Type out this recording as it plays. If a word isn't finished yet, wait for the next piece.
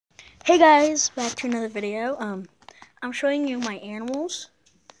Hey guys, back to another video. I'm showing you my animals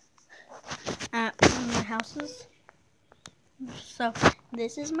at one of my houses. So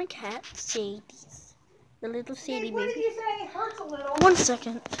this is my cat, Sadie, the little Sadie baby. What did you say? Hurts a little. 1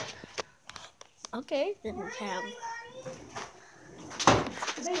 second. Okay, then we have.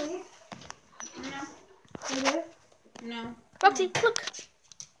 Did they leave? No. They did? No. Roxie, look.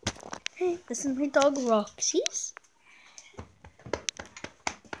 Hey, this is my dog Roxie's.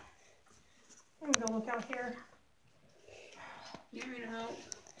 I'm gonna go look out here. You want me to help?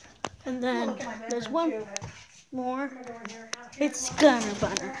 And I'm gonna then look at my there's bedroom, one too, but more. I'm gonna go in here. Out here. It's Gunner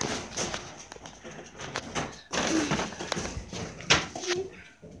Bunner.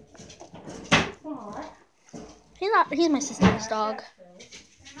 Aw. He's my sister's dog. They're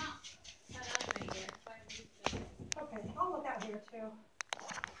not set up yet. Okay, I'll look out here too.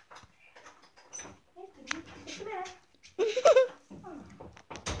 Come here.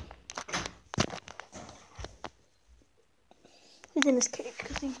 He's in his cage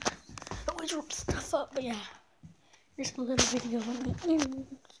because he always rips stuff up. But yeah, just a little video of me.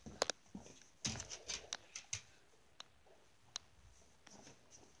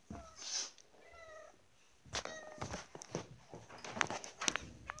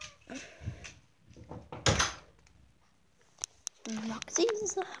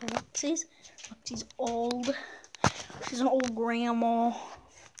 Roxie's old. She's an old grandma.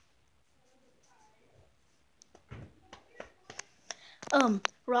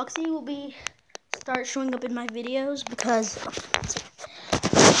 Roxie will start showing up in my videos because one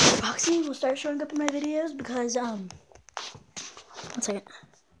second.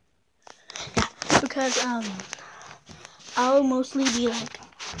 Yeah, because I'll mostly be like,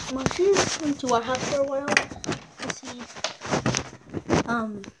 well, she's been to our house for a while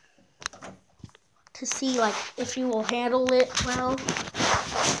to see like if she will handle it well.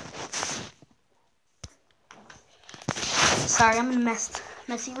 Sorry, I'm in a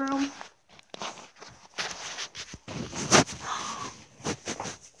messy room.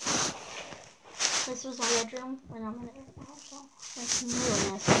 This was my bedroom, and I'm in it now, so it's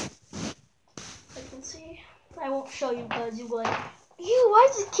really messy. As you can see, I won't show you because you'll be like, ew, why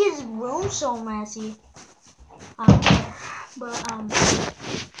is this kid's room so messy? Yeah,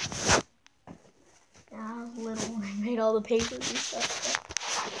 I was little when I made all the papers and stuff.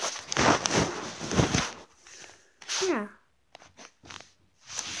 But yeah.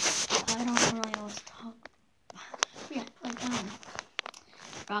 I don't really know what to talk about. Yeah,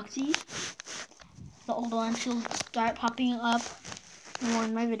 Roxie, the old one, she'll start popping up more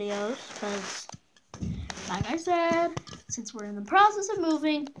in my videos because, like I said, since we're in the process of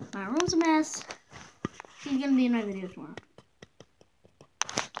moving, my room's a mess, she's gonna be in my videos more.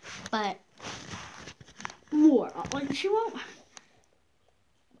 But more, like she won't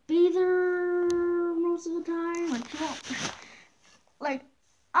be there most of the time. Like she won't. Like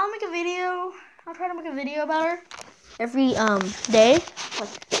I'll try to make a video about her every day,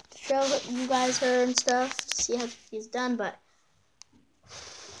 like to show you guys her and stuff, to see how she's done. But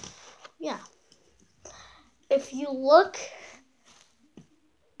yeah, if you look,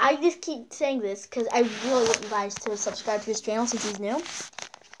 I just keep saying this because I really want you guys to subscribe to his channel since he's new.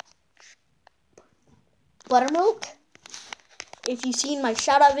 Buttermilk, if you've seen my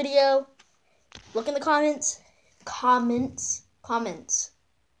shout out video, look in the comments.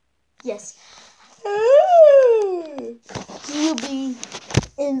 Yes. He will be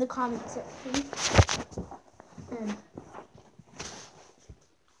in the comment section.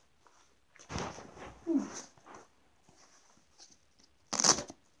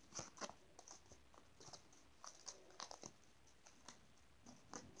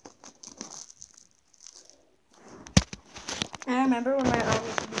 And I remember when my arm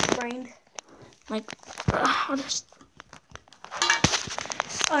was sprained. Like,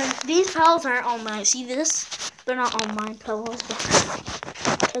 these pillows aren't all mine. See this? They're not all mine pillows.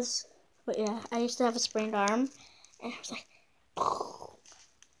 But yeah, I used to have a sprained arm. And I was like,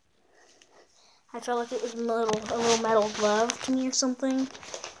 I felt like it was a little metal glove to me or something.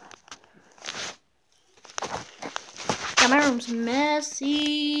 Yeah, my room's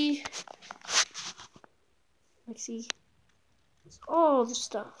messy. Like, see? It's all the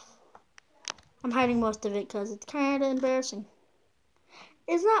stuff. I'm hiding most of it because it's kind of embarrassing.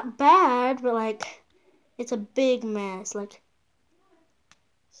 It's not bad, but like, it's a big mess. Like,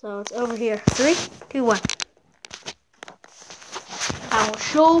 so it's over here. 3, 2, 1. I will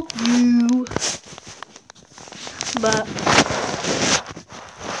show you. But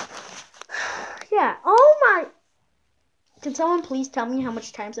yeah. Oh my! Can someone please tell me how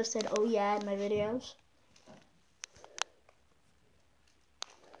much times I've said "oh yeah" in my videos?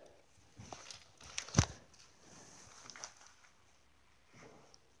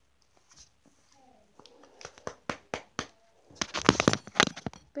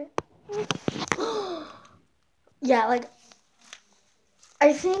 Yeah, like,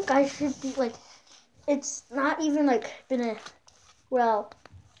 I think I should be, like, it's not even, like, been a, well,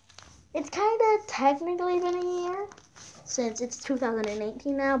 it's kind of technically been a year since it's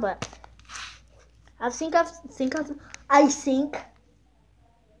 2018 now, but I think I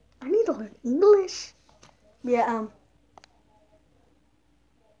need to learn English. Yeah,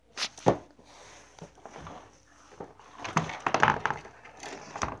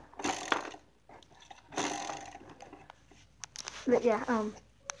 but yeah, I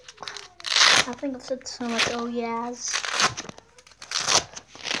think I've said so much oh yes.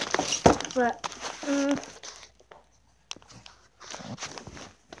 But,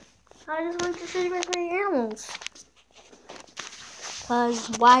 I just want to show you guys my animals. Because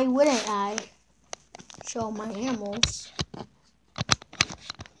why wouldn't I show my animals?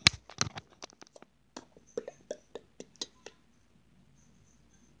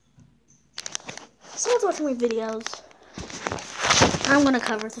 Someone's watching my videos. I'm going to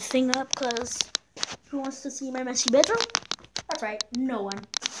cover the thing up because who wants to see my messy bedroom? That's right, no one.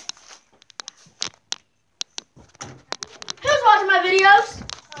 Who's watching my videos?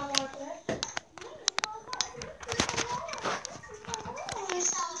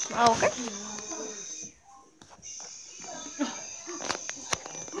 Okay.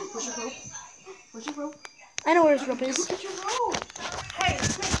 Where's your rope? Where's your rope? I know where his rope is. Look at your rope. Hey, come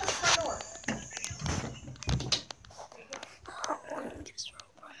shut the front door.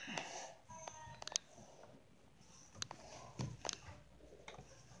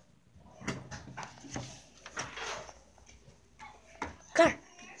 Come.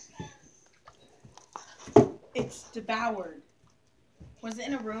 It's devoured. Was it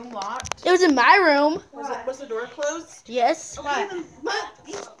in a room locked? It was in my room. Was the door closed? Yes. What? Take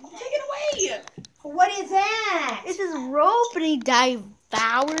it away. What is that? It's his rope and he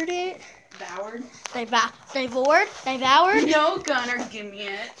devoured it. Devoured? Devoured? No, Gunner, give me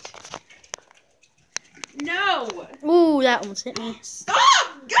it. No. Ooh, that almost hit me. Stop,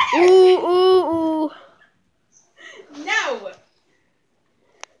 Gunner. Ooh. No.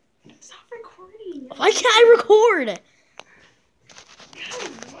 Stop recording. Why can't I record? God,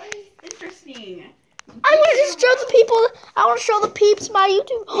 what is interesting? I want to just show the people. I want to show the peeps my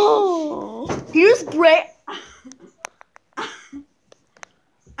YouTube. Oh, here's Brett.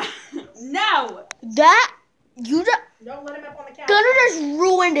 No. That you just Don't let him up on the couch. Gunner just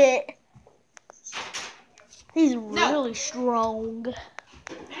ruined it. He's really strong. Back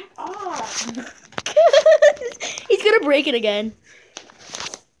off. He's gonna break it again.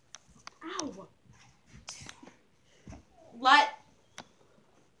 Ow. Let.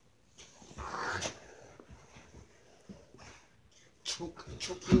 Choke.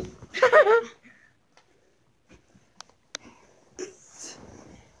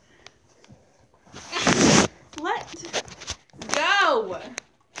 Let go.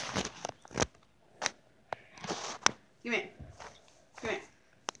 Give me.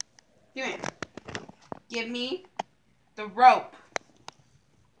 Give me the rope.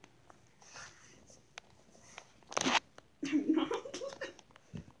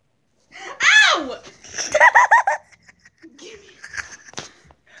 Ow! Give me.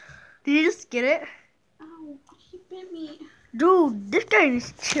 Did you just get it? Ow! He bit me. Dude, this guy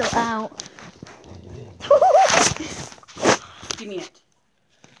needs to chill out. Give me it.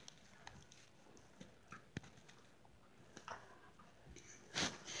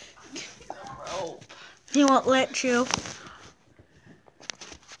 Give me the rope. He won't let you.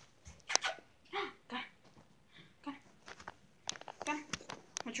 Go.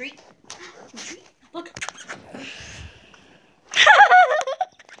 Retreat. Look.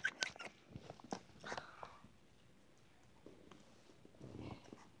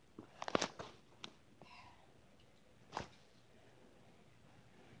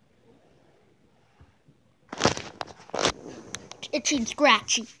 Itchy and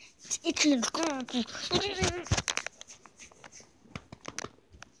scratchy. It's itchy and scratchy.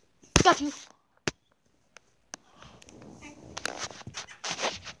 Got you.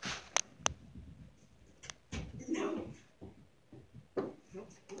 No.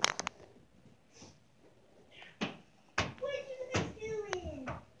 What are you doing?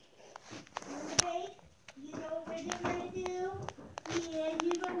 Okay, you know what you're gonna do? Yeah,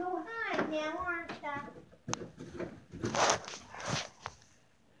 you're gonna go hide now, aren't you?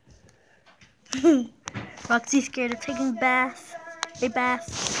 Roxie's scared of taking a bath. A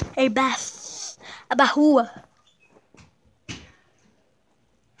bahoo.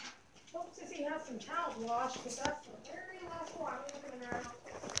 Hope Sissy has some towels washed, because that's the very last one. I'm looking at her.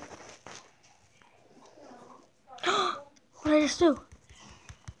 What did I just do?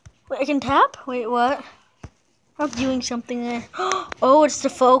 Wait, I can tap? Wait, what? I'm doing something there. Oh, it's the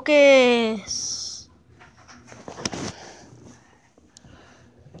focus.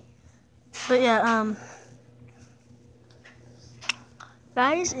 But yeah,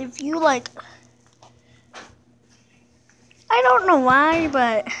 guys, if you like, I don't know why,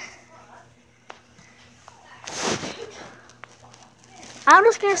 but I'm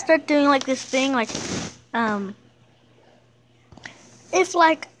just gonna start doing like this thing, like, if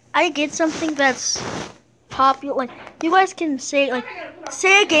like I get something that's popular, like you guys can say a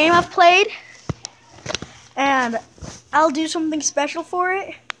game I've played, and I'll do something special for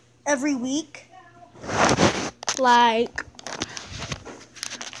it every week. Like,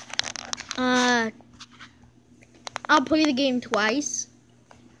 I'll play the game twice.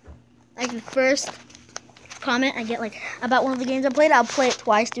 Like the first comment I get like about one of the games I played, I'll play it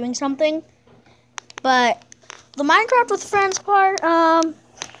twice doing something. But the Minecraft with friends part,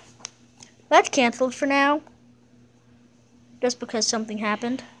 that's canceled for now. Just because something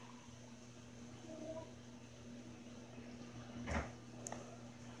happened.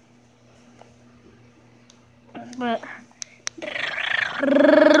 But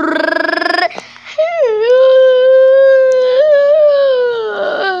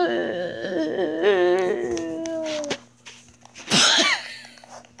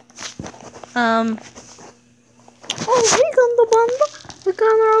oh, we got the bundle. The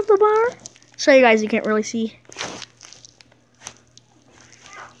corner of the bar. So you guys, you can't really see.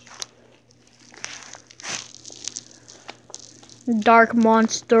 Dark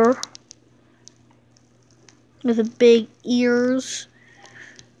monster with the big ears.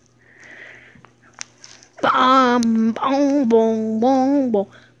 Bum bum bum bum bum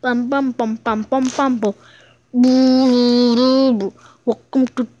bum bum bum bum bum bum bum. Welcome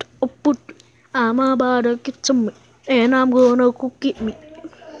to the upper. I'm about to get some meat, and I'm gonna cook it meat.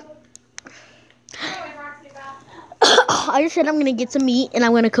 I just said I'm gonna get some meat, and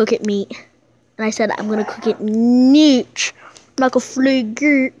I'm gonna cook it meat. And I said I'm gonna cook it neat, like a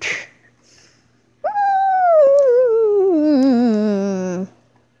flagget.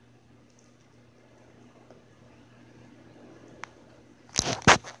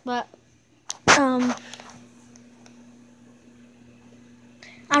 But I'm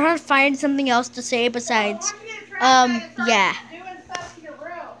trying to find something else to say besides yeah.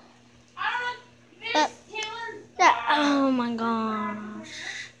 Yeah. Oh my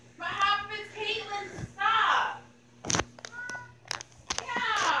gosh. What happened is Caitlin, stop.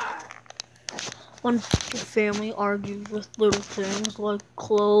 Yeah. One family argues with little things like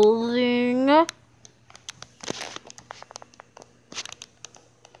clothing.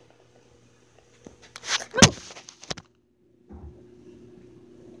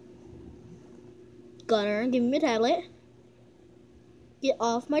 Gunner, give me my tablet. Get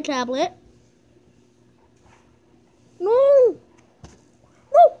off my tablet. No!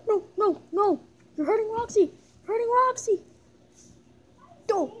 No, no, no, no. You're hurting Roxie. You're hurting Roxie.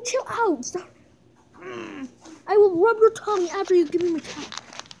 No, chill out. Stop. I will rub your tummy after you give me my tablet.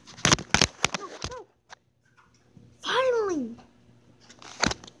 No, no. Finally.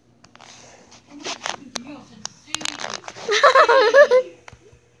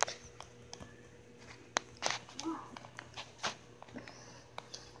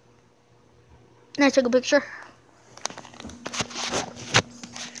 Can I take a picture?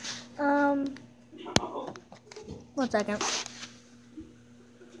 1 second.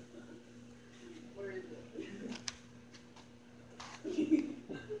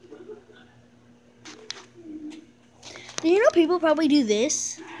 Do you know people probably do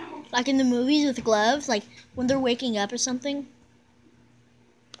this? Like in the movies with gloves, like when they're waking up or something?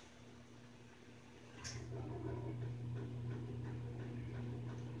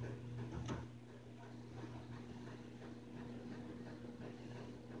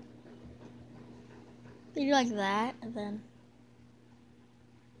 They do like that, and then...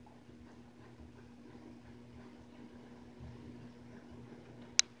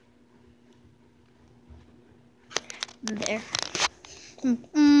 there.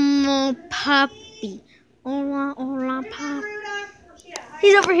 Puppy. Hola, hola, puppy.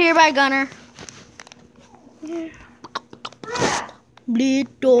 He's over here by Gunner.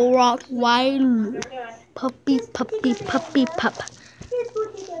 Little rock, wild. Puppy, puppy, puppy, pup.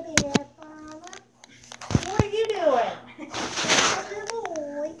 What are you doing?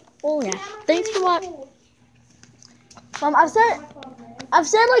 Oh yeah. Thanks for watching. I've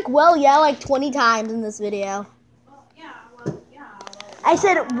said like well yeah like 20 times in this video. I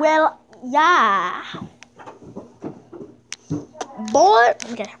said well yeah. Boy.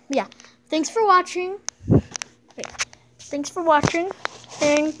 Okay. Yeah. Thanks for watching. Okay. Thanks for watching.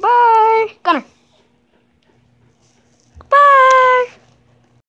 And bye. Gunner.